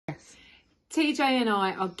TJ and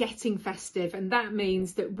I are getting festive, and that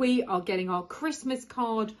means that we are getting our Christmas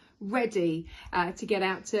card ready to get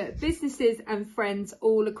out to businesses and friends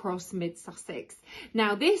all across Mid Sussex.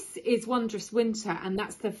 Now this is Wondrous Winter, and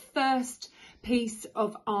that's the first piece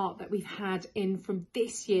of art that we've had in from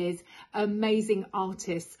this year's amazing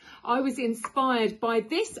artists. I was inspired by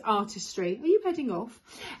this artistry. Are you heading off?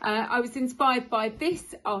 I was inspired by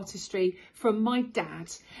this artistry from my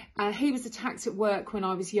dad. He was attacked at work when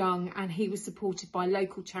I was young, and he was supported by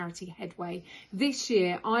local charity Headway. This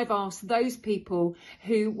year I've asked those people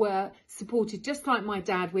who were supported just like my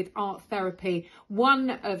dad with art therapy, one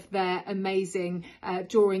of their amazing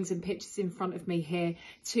drawings and pictures in front of me here,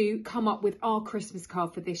 to come up with our Christmas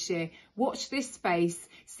card for this year. Watch this space,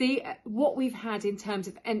 see what we've had in terms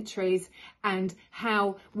of entries and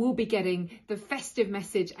how we'll be getting the festive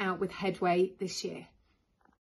message out with Headway this year.